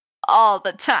happening all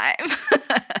the time.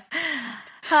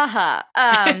 Haha.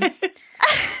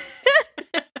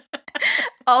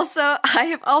 Also, I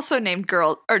have also named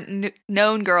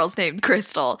known girls named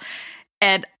Crystal,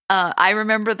 and I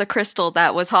remember the Crystal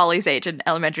that was Holly's age in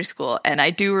elementary school, and I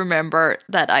do remember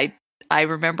that I I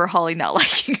remember Holly not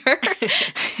liking her.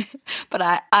 But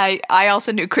I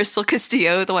also knew Crystal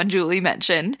Castillo, the one Julie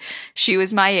mentioned. She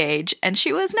was my age, and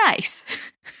she was nice.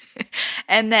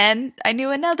 And then I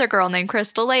knew another girl named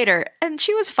Crystal later, and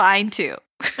she was fine too.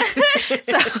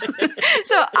 So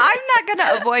I'm not going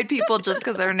to avoid people just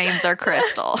because their names are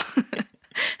Crystal.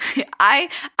 I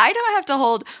don't have to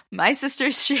hold my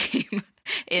sister's shame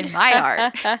in my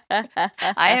heart.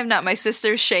 I am not my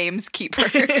sister's shame's keeper.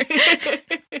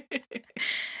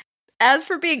 As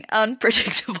for being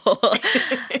unpredictable,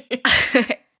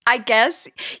 I guess,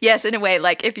 yes, in a way,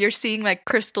 like if you're seeing like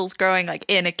crystals growing like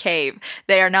in a cave,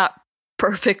 they are not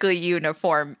perfectly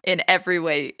uniform in every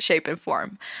way, shape, and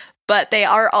form. But they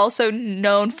are also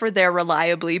known for their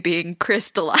reliably being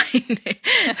crystalline.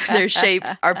 Their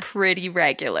shapes are pretty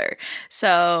regular.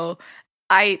 So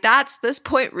that's this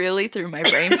point really threw my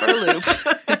brain for a loop.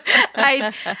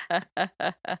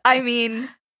 I mean,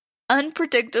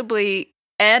 unpredictably,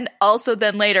 and also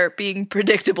then later being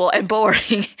predictable and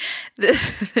boring.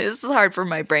 This is hard for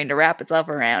my brain to wrap itself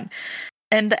around.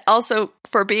 And also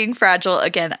for being fragile,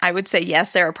 again, I would say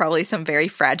yes, there are probably some very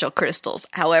fragile crystals.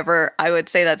 However, I would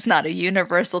say that's not a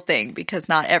universal thing because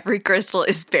not every crystal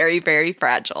is very, very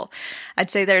fragile. I'd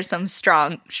say there's some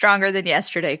stronger than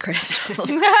yesterday crystals.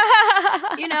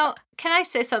 You know, can I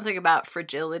say something about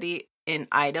fragility in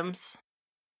items?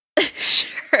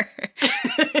 Sure.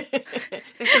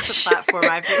 This is the platform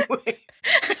I've been waiting.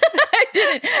 I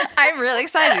didn't. I'm really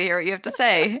excited to hear what you have to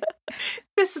say.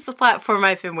 This is the platform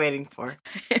I've been waiting for.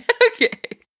 Okay.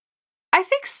 I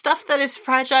think stuff that is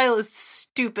fragile is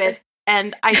stupid,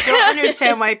 and I don't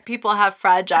understand why people have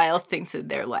fragile things in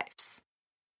their lives.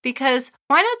 Because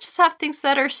why not just have things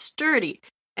that are sturdy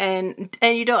and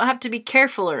you don't have to be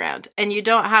careful around, and you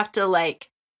don't have to like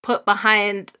put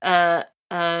behind a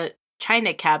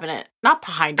china cabinet, not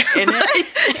behind it, in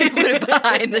it. Put it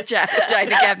behind the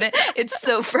china cabinet. It's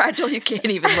so fragile you can't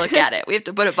even look at it. We have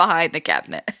to put it behind the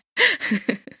cabinet.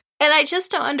 And I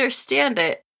just don't understand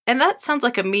it. And that sounds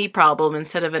like a me problem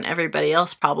instead of an everybody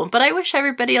else problem. But I wish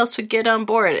everybody else would get on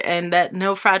board and that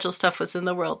no fragile stuff was in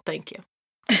the world. Thank you.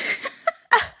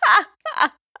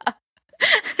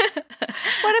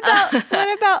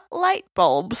 What about light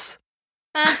bulbs?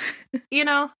 You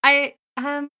know, I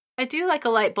do like a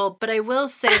light bulb, but I will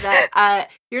say that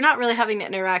you're not really having to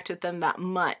interact with them that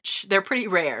much. They're pretty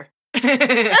rare.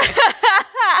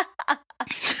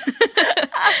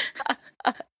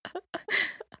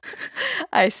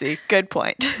 I see. Good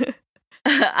point.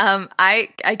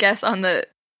 I guess on the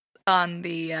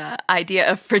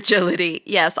idea of fragility,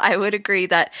 yes, I would agree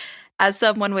that as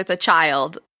someone with a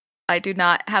child, I do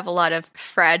not have a lot of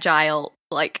fragile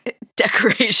like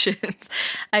decorations.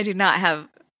 I do not have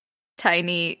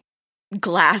tiny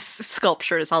glass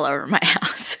sculptures all over my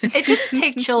house. It didn't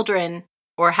take children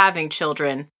or having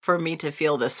children for me to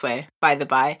feel this way, by the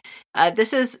by.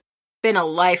 This has been a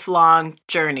lifelong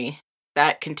journey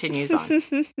that continues on.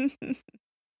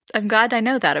 I'm glad I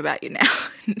know that about you now.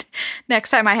 Next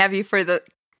time I have you for the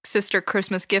sister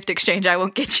Christmas gift exchange, I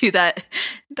won't get you that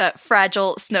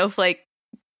fragile snowflake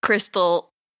crystal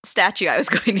statue I was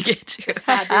going to get you.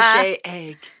 Fabergé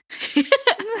egg.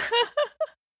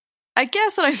 I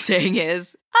guess what I'm saying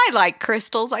is I like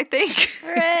crystals, I think.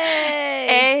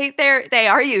 Hooray! A, they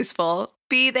are useful.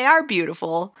 B, they are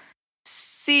beautiful.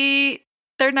 C,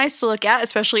 they're nice to look at,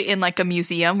 especially in like a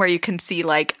museum where you can see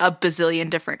like a bazillion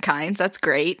different kinds. That's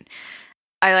great.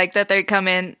 I like that they come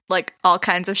in like all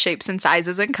kinds of shapes and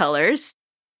sizes and colors.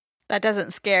 That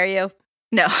doesn't scare you?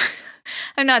 No,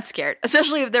 I'm not scared,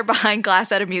 especially if they're behind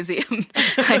glass at a museum.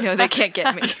 I know they can't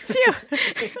get me.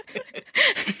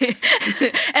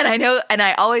 And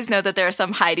I always know that there are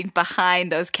some hiding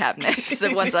behind those cabinets,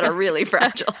 the ones that are really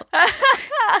fragile.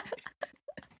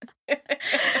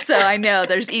 So I know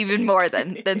there's even more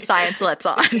than science lets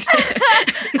on.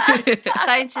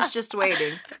 Science is just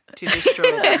waiting to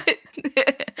destroy them.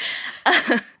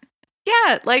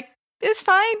 Yeah, like, it's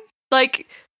fine. Like,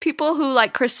 people who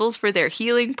like crystals for their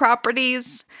healing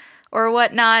properties or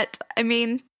whatnot, I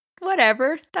mean,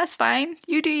 whatever. That's fine.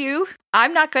 You do you.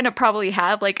 I'm not going to probably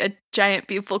have like a giant,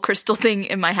 beautiful crystal thing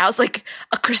in my house, like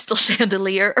a crystal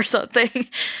chandelier or something.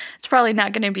 It's probably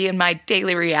not going to be in my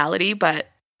daily reality, but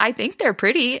I think they're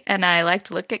pretty and I like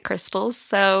to look at crystals.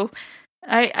 So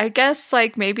I guess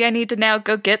like maybe I need to now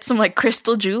go get some like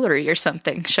crystal jewelry or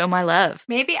something. Show my love.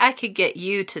 Maybe I could get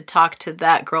you to talk to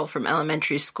that girl from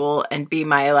elementary school and be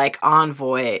my like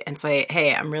envoy and say,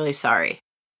 hey, I'm really sorry.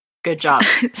 Good job.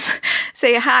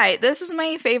 Say, hi, this is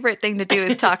my favorite thing to do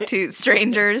is talk to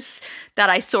strangers that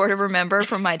I sort of remember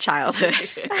from my childhood.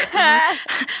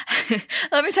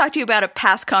 Let me talk to you about a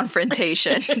past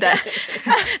confrontation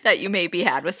that you maybe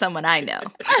had with someone I know.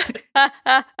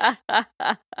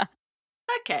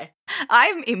 Okay.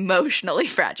 I'm emotionally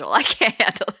fragile. I can't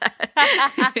handle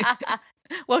that.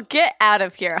 Well, get out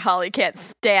of here. Holly can't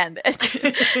stand it.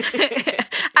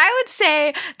 I would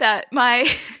say that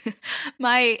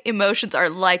my emotions are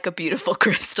like a beautiful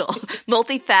crystal,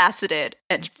 multifaceted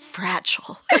and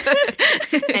fragile.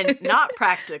 And not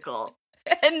practical.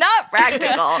 And not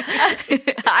practical.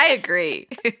 I agree.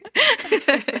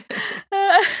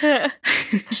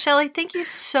 Shelley, thank you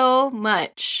so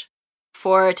much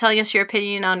for telling us your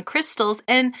opinion on crystals.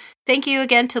 And thank you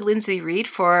again to Lindsay Reed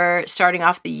for starting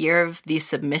off the year of the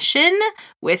submission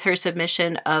with her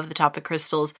submission of the topic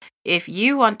crystals. If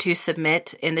you want to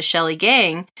submit in the Shelley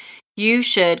Gang, you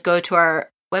should go to our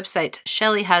website,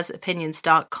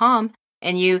 shelleyhasopinions.com,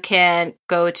 and you can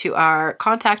go to our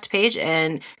contact page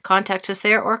and contact us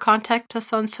there or contact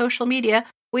us on social media.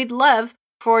 We'd love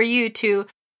for you to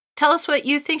tell us what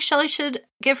you think Shelley should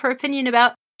give her opinion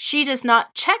about. She does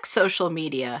not check social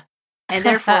media, and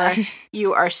therefore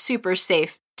you are super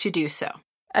safe to do so.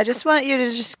 I just want you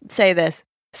to just say this.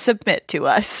 Submit to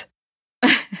us.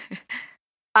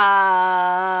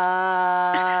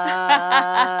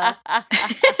 I'm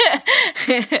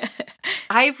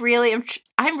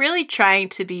really trying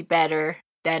to be better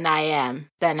than I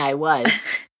was.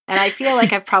 And I feel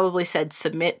like I've probably said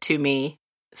submit to me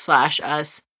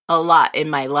 /us a lot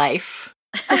in my life.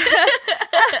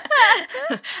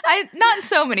 Not in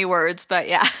so many words, but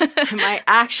yeah. My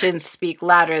actions speak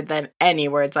louder than any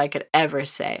words I could ever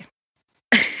say.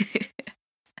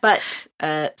 But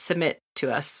submit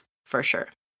to us for sure.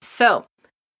 So,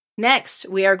 next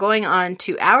we are going on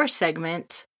to our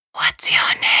segment, What's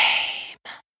Your Name?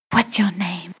 What's your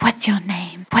name? What's your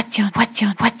name? What's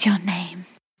your name?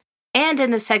 And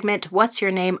in the segment, What's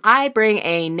Your Name? I bring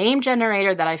a name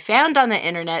generator that I found on the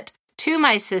internet to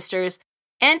my sisters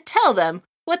and tell them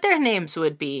what their names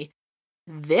would be.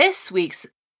 This week's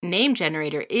name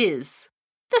generator is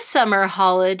the summer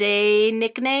holiday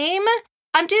nickname.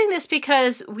 I'm doing this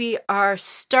because we are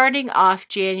starting off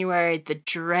January, the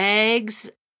dregs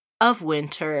of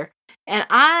winter. And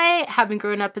I, having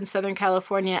grown up in Southern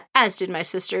California, as did my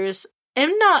sisters,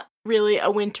 am not really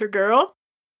a winter girl.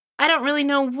 I don't really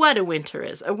know what a winter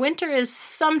is. A winter is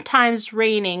sometimes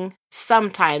raining,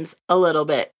 sometimes a little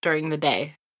bit during the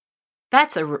day.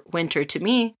 That's a winter to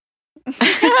me.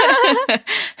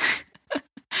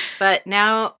 But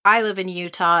now I live in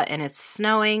Utah and it's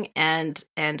snowing and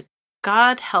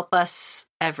God help us,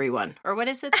 everyone. Or what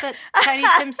is it that Tiny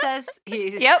Tim says?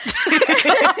 Yep.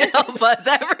 God help us,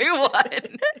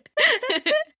 everyone.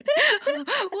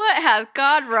 What hath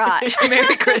God wrought?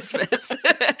 Merry Christmas.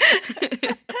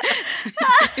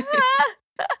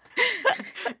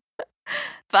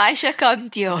 Vaya con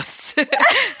Dios.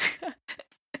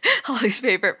 Holly's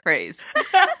favorite phrase.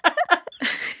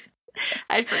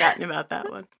 I'd forgotten about that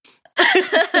one.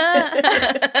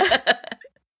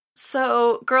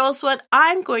 So, girls, what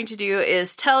I'm going to do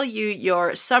is tell you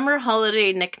your summer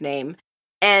holiday nickname,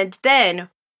 and then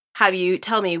have you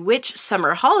tell me which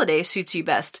summer holiday suits you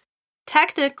best.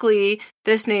 Technically,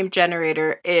 this name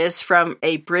generator is from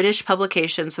a British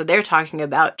publication, so they're talking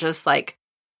about just like,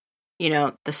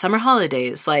 the summer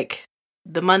holidays, like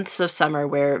the months of summer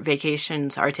where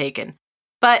vacations are taken.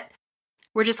 But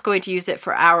we're just going to use it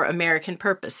for our American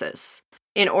purposes.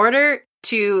 In order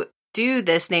to do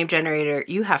this name generator,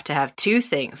 you have to have two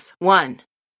things. 1,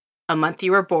 a month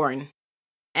you were born,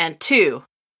 and 2,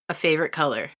 a favorite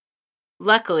color.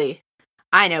 Luckily,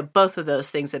 I know both of those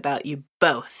things about you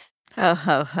both. Ho,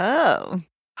 ho, ho.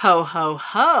 Ho, ho,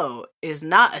 ho is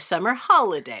not a summer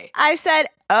holiday. I said,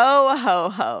 oh, ho,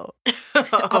 ho.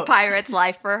 A pirate's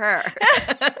life for her.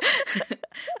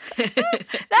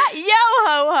 Not yo,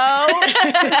 ho, ho.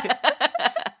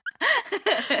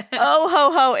 Oh,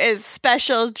 ho, ho is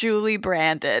special Julie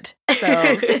branded.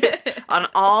 So on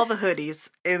all the hoodies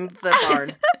in the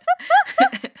barn.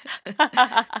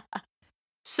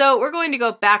 So we're going to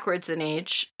go backwards in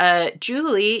age.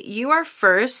 Julie, you are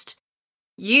first.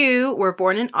 You were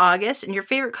born in August, and your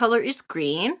favorite color is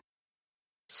green.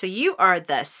 So you are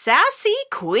the sassy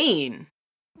queen.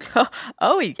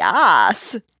 Oh,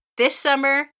 yes. This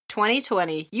summer,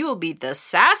 2020, you will be the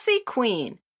sassy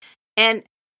queen. And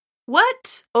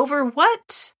over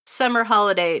what summer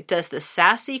holiday does the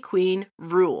sassy queen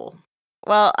rule?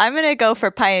 Well, I'm going to go for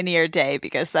Pioneer Day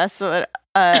because that's what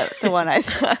the one I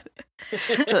thought.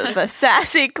 The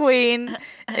sassy queen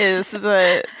is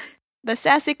the The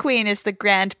Sassy Queen is the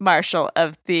Grand Marshal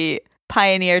of the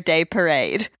Pioneer Day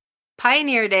Parade.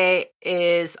 Pioneer Day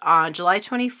is on July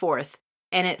 24th,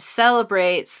 and it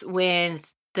celebrates when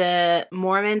the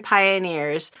Mormon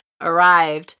pioneers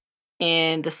arrived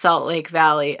in the Salt Lake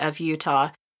Valley of Utah,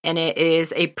 and it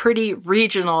is a pretty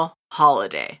regional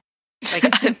holiday. Like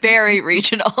Very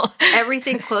regional.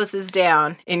 everything closes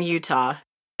down in Utah,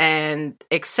 and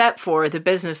except for the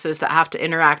businesses that have to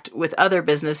interact with other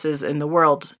businesses in the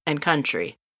world and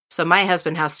country. So my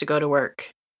husband has to go to work,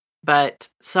 but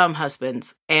some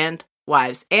husbands and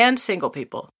wives and single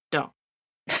people don't.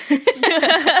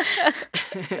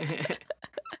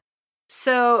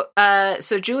 So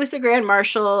Julie's the Grand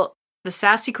Marshal. The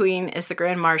Sassy Queen is the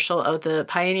Grand Marshal of the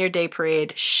Pioneer Day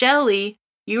Parade. Shelley,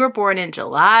 you were born in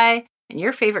July, and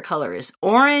your favorite color is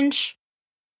orange,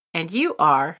 and you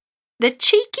are the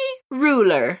Cheeky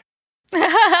Ruler.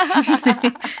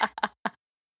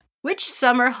 Which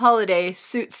summer holiday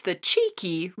suits the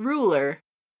Cheeky Ruler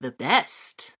the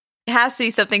best? It has to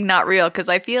be something not real, because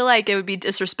I feel like it would be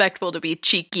disrespectful to be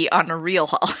cheeky on a real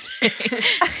holiday.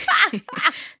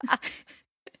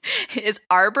 Is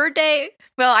Arbor Day?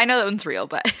 Well, I know that one's real,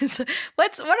 but what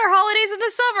are holidays in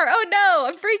the summer? Oh no,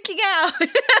 I'm freaking out.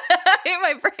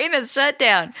 My brain is shut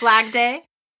down. Flag Day?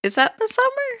 Is that the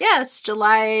summer? Yeah, it's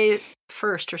July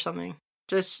 1st or something.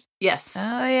 Yes.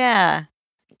 Oh, yeah.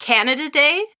 Canada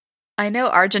Day? I know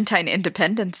Argentine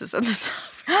independence is in the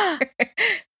summer.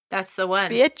 That's the one.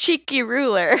 Be a cheeky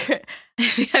ruler.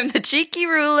 I'm the cheeky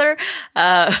ruler.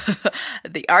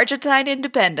 The Argentine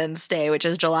Independence Day, which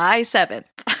is July 7th,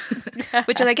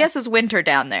 which I guess is winter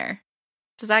down there.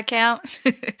 Does that count?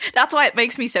 That's why it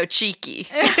makes me so cheeky.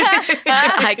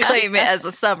 I claim it as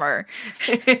a summer.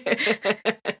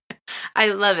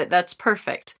 I love it. That's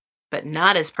perfect, but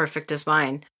not as perfect as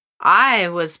mine. I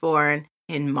was born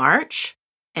in March,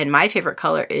 and my favorite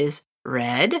color is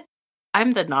red.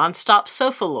 I'm the nonstop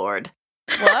sofa lord.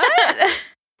 What?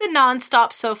 The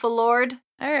nonstop sofa lord.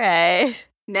 All right.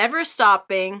 Never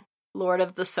stopping lord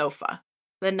of the sofa.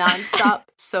 The nonstop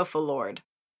sofa lord.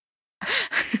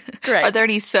 Great. Are there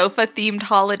any sofa-themed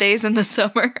holidays in the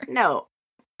summer? No,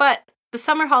 but the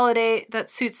summer holiday that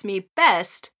suits me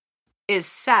best is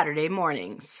Saturday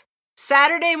mornings.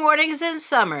 Saturday mornings in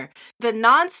summer. The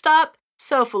nonstop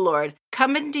sofa lord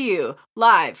coming to you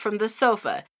live from the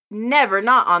sofa. Never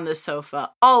not on the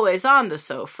sofa, always on the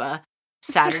sofa.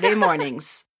 Saturday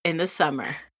mornings in the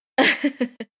summer.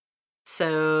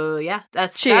 So yeah,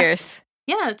 Cheers.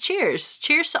 Cheers.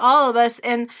 Cheers to all of us.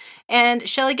 And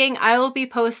Shelley Gang, I will be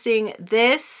posting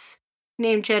this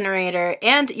name generator,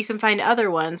 and you can find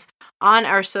other ones on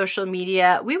our social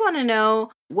media. We want to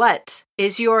know, what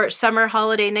is your summer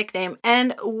holiday nickname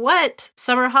and what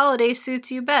summer holiday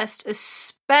suits you best,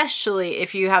 especially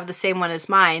if you have the same one as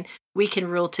mine. We can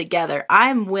rule together.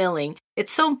 I'm willing.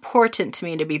 It's so important to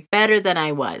me to be better than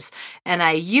I was. And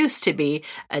I used to be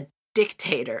a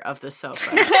dictator of the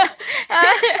sofa.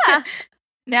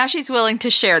 Now she's willing to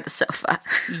share the sofa.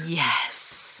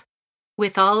 Yes.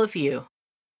 With all of you.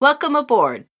 Welcome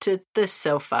aboard to the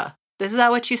sofa. Isn't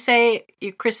that what you say?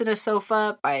 You christen a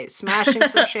sofa by smashing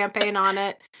some champagne on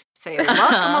it. Say,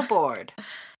 welcome aboard.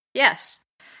 Yes.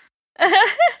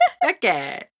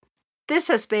 Okay. This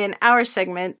has been our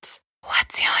segment,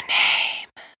 What's Your Name?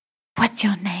 What's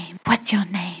your name? What's your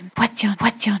name? What's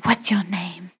your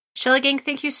name? Shelley Gang,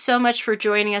 thank you so much for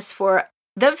joining us for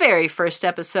the very first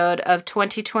episode of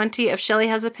 2020 of Shelley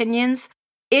Has Opinions.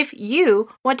 If you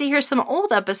want to hear some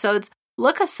old episodes,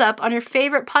 look us up on your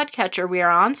favorite podcatcher. We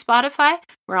are on Spotify,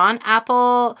 we're on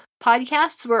Apple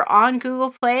Podcasts, we're on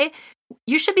Google Play.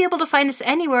 You should be able to find us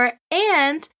anywhere.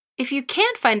 And if you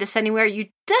can't find us anywhere, you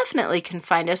definitely can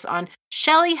find us on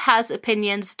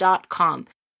ShelleyHasOpinions.com.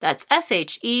 That's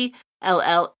SHELLEY,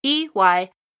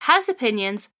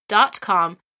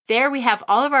 hasopinions.com. There we have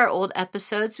all of our old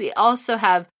episodes. We also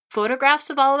have photographs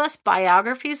of all of us,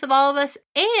 biographies of all of us,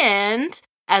 and,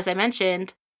 as I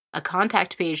mentioned, a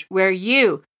contact page where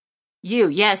you,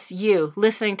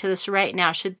 listening to this right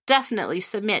now, should definitely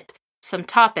submit some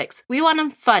topics. We want them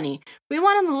funny. We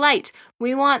want them light.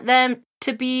 We want them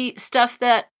to be stuff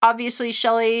that obviously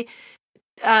Shelley,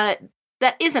 that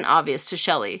isn't obvious to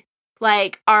Shelley.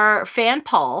 Like our fan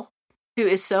Paul, who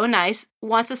is so nice,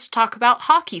 wants us to talk about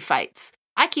hockey fights.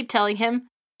 I keep telling him,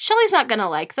 Shelley's not going to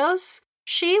like those.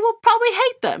 She will probably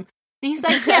hate them. And he's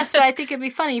like, yes, but I think it'd be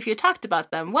funny if you talked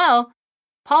about them. Well,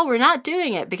 Paul, we're not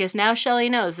doing it because now Shelley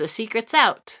knows the secret's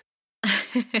out.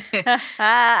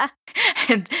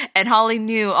 and Holly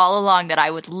knew all along that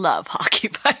I would love hockey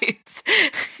fights.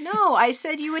 No, I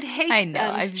said you would hate I know,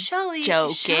 them. I'm Shelley,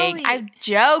 joking. Shelley. I'm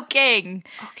joking.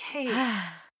 Okay.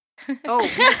 Oh, we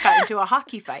just got into a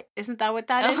hockey fight. Isn't that what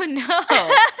that is? Oh,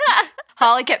 no.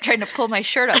 Holly kept trying to pull my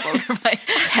shirt up over my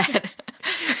head.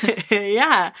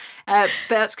 Yeah. But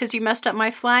that's because you messed up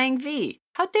my flying V.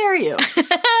 How dare you?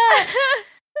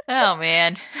 Oh,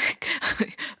 man.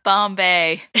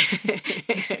 Bombay.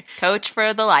 Coach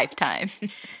for the lifetime.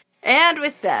 And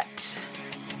with that,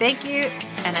 thank you,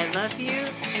 and I love you,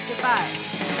 and goodbye.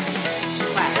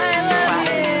 Quack, I love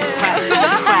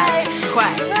quack, you.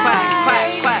 quack, Bye. quack, quack, quack,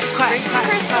 quack, quack, Bring the quack,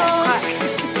 crystals. quack,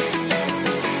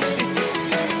 quack.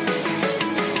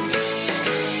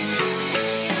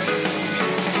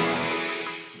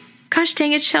 Gosh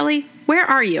dang it, Shelley. Where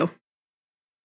are you?